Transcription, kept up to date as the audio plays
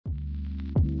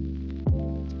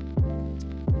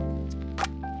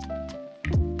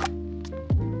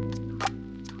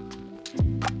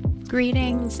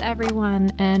Greetings,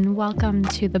 everyone, and welcome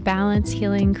to the Balance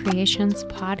Healing Creations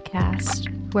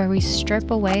podcast, where we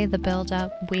strip away the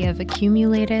buildup we have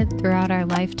accumulated throughout our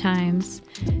lifetimes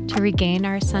to regain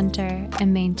our center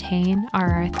and maintain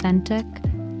our authentic,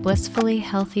 blissfully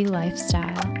healthy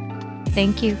lifestyle.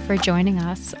 Thank you for joining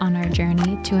us on our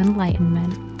journey to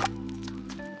enlightenment.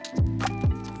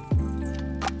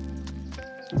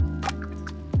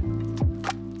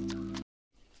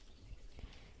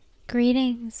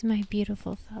 Greetings, my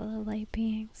beautiful fellow light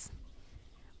beings.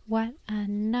 What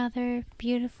another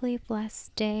beautifully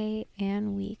blessed day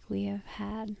and week we have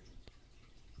had.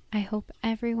 I hope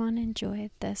everyone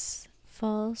enjoyed this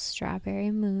full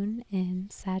strawberry moon in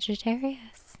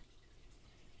Sagittarius.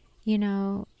 You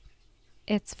know,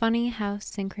 it's funny how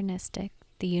synchronistic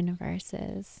the universe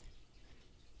is,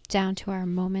 down to our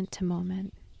moment to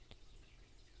moment.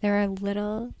 There are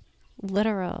little,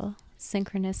 literal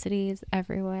synchronicities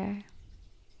everywhere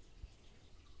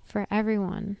for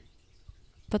everyone,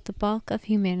 but the bulk of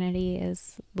humanity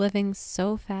is living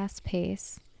so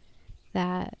fast-paced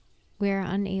that we're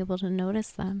unable to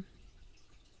notice them.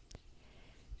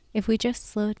 If we just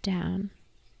slowed down,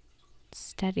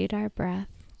 steadied our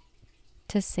breath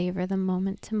to savor the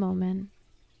moment to moment,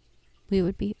 we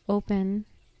would be open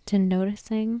to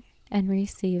noticing and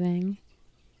receiving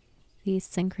these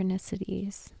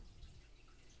synchronicities,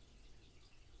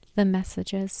 the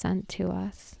messages sent to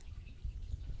us.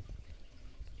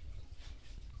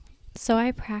 So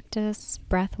I practice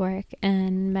breath work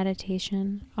and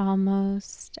meditation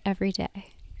almost every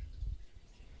day.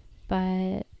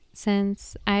 But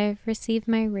since I've received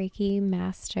my Reiki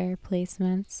master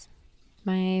placements,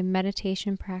 my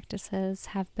meditation practices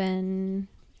have been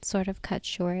sort of cut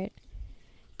short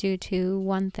due to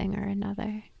one thing or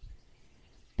another.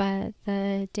 But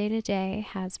the day-to-day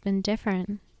has been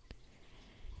different.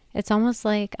 It's almost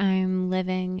like I'm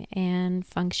living and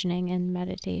functioning in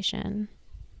meditation.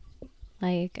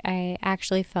 Like, I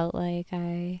actually felt like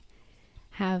I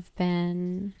have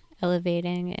been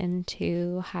elevating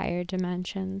into higher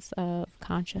dimensions of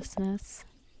consciousness.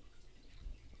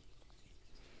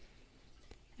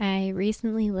 I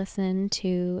recently listened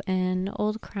to an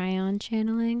old Cryon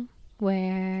channeling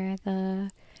where the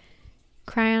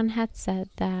Cryon had said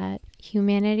that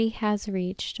humanity has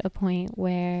reached a point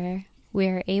where we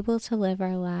are able to live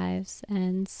our lives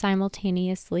and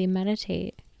simultaneously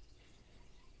meditate.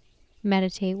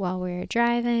 Meditate while we're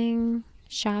driving,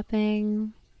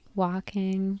 shopping,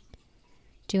 walking,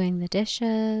 doing the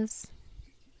dishes.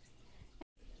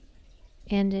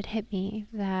 And it hit me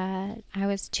that I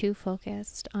was too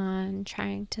focused on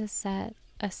trying to set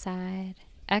aside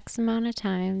X amount of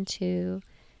time to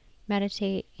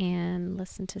meditate and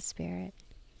listen to spirit.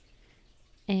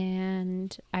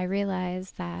 And I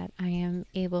realized that I am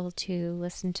able to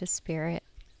listen to spirit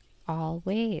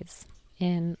always,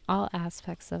 in all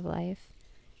aspects of life,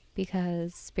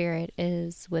 because spirit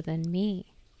is within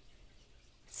me.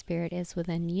 Spirit is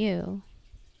within you,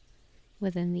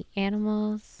 within the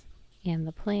animals and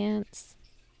the plants,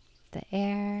 the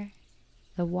air,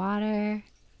 the water,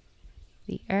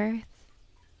 the earth.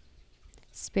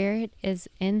 Spirit is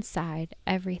inside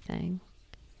everything.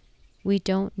 We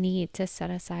don't need to set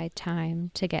aside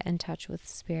time to get in touch with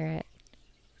spirit.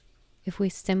 If we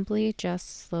simply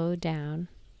just slow down,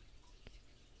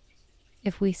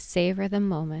 if we savor the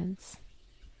moments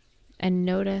and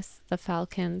notice the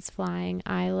falcons flying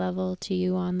eye level to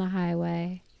you on the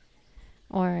highway,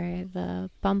 or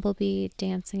the bumblebee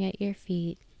dancing at your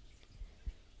feet,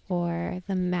 or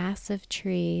the massive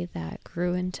tree that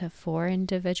grew into 4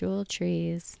 individual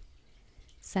trees,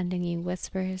 sending you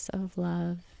whispers of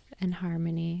love and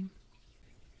harmony.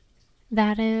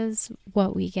 That is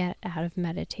what we get out of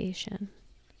meditation.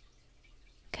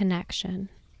 Connection.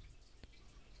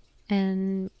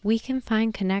 And we can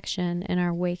find connection in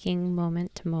our waking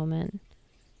moment to moment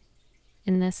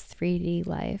in this 3D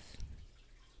life.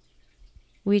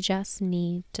 We just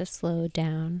need to slow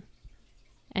down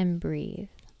and breathe.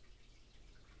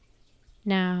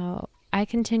 Now, I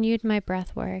continued my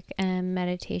breath work and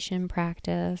meditation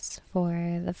practice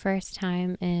for the first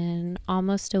time in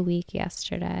almost a week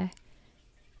yesterday.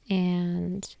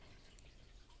 And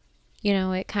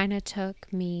it kind of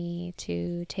took me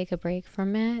to take a break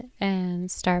from it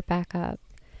and start back up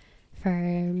for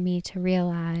me to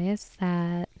realize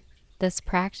that this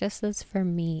practice is for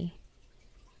me.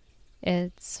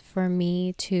 It's for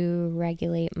me to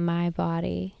regulate my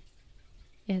body.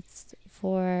 It's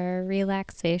for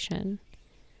relaxation.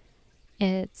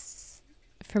 It's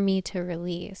for me to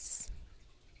release.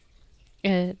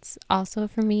 It's also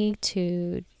for me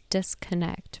to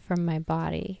disconnect from my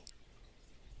body.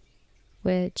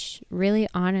 which really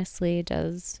honestly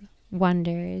does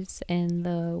wonders in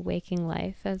the waking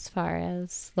life as far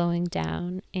as slowing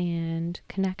down and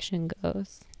connection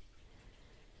goes.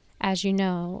 As you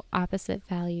know, opposite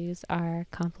values are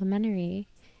complementary,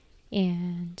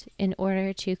 and in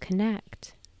order to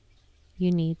connect,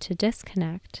 you need to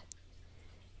disconnect.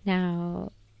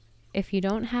 Now, if you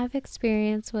don't have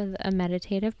experience with a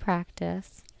meditative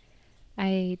practice,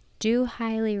 I do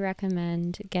highly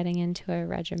recommend getting into a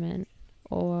regimen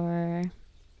or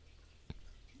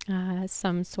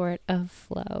some sort of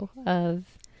flow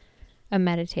of a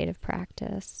meditative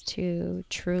practice to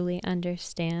truly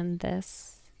understand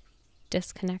this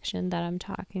disconnection that I'm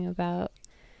talking about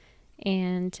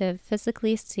and to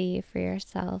physically see for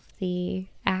yourself the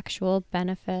actual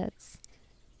benefits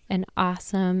an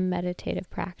awesome meditative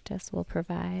practice will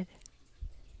provide.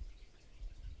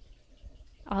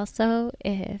 Also,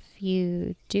 if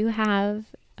you do have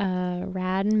a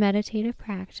rad meditative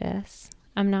practice,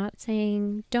 I'm not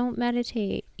saying don't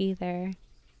meditate either.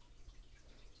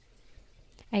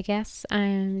 I guess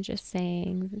I'm just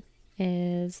saying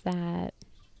is that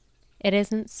it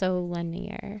isn't so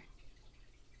linear.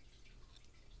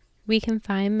 We can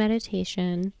find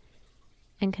meditation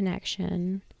and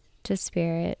connection to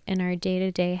spirit in our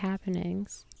day-to-day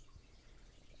happenings.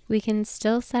 We can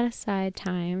still set aside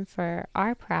time for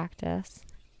our practice,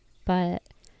 but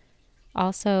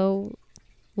also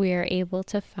we are able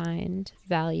to find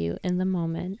value in the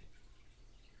moment.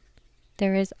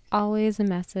 There is always a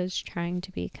message trying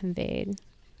to be conveyed.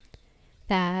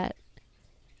 That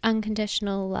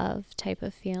unconditional love type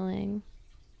of feeling,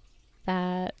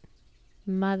 that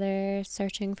mother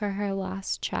searching for her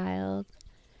lost child,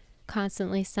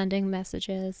 constantly sending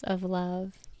messages of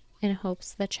love in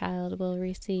hopes the child will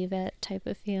receive it type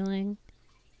of feeling.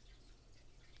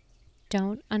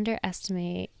 Don't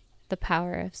underestimate the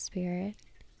power of spirit.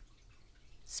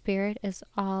 Spirit is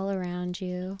all around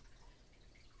you,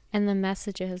 and the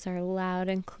messages are loud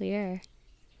and clear.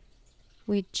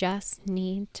 We just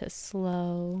need to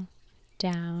slow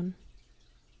down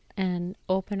and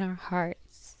open our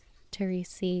hearts to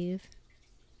receive.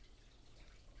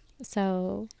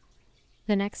 So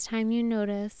the next time you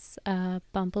notice a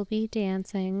bumblebee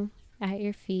dancing at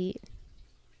your feet,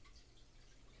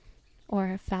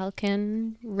 or a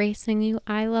falcon racing you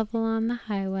eye level on the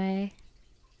highway,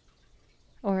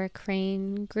 or a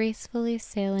crane gracefully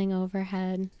sailing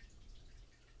overhead,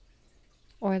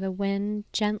 or the wind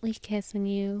gently kissing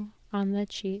you on the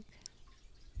cheek,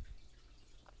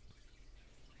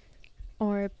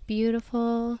 or a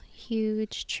beautiful,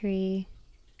 huge tree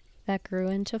that grew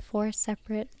into 4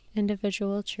 separate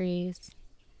individual trees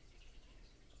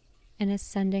and is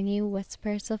sending you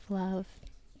whispers of love.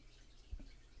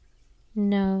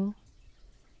 Know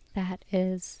that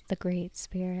is the Great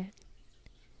Spirit,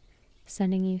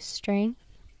 sending you strength,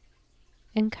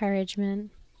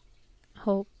 encouragement,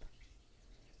 hope,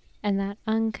 and that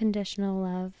unconditional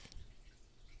love.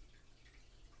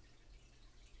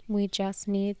 We just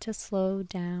need to slow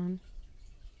down.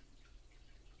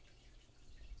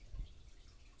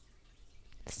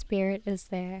 The Spirit is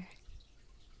there.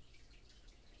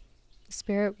 The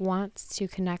Spirit wants to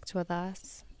connect with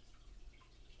us.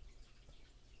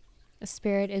 The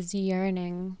Spirit is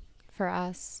yearning for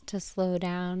us to slow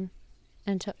down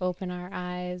and to open our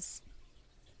eyes,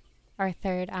 our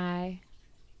third eye,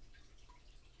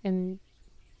 and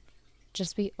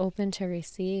just be open to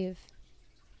receive.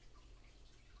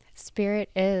 Spirit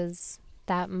is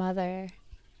that mother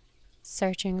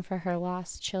searching for her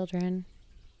lost children,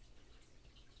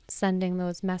 sending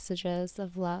those messages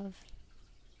of love.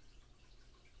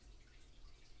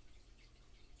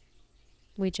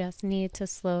 We just need to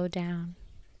slow down.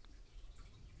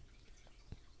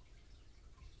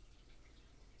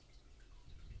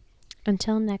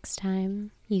 Until next time,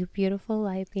 you beautiful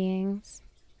light beings,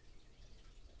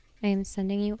 I am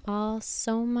sending you all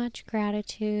so much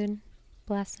gratitude,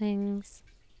 blessings,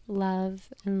 love,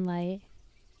 and light.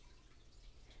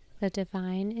 The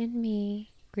divine in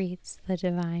me greets the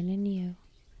divine in you.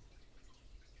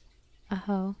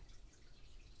 Aho.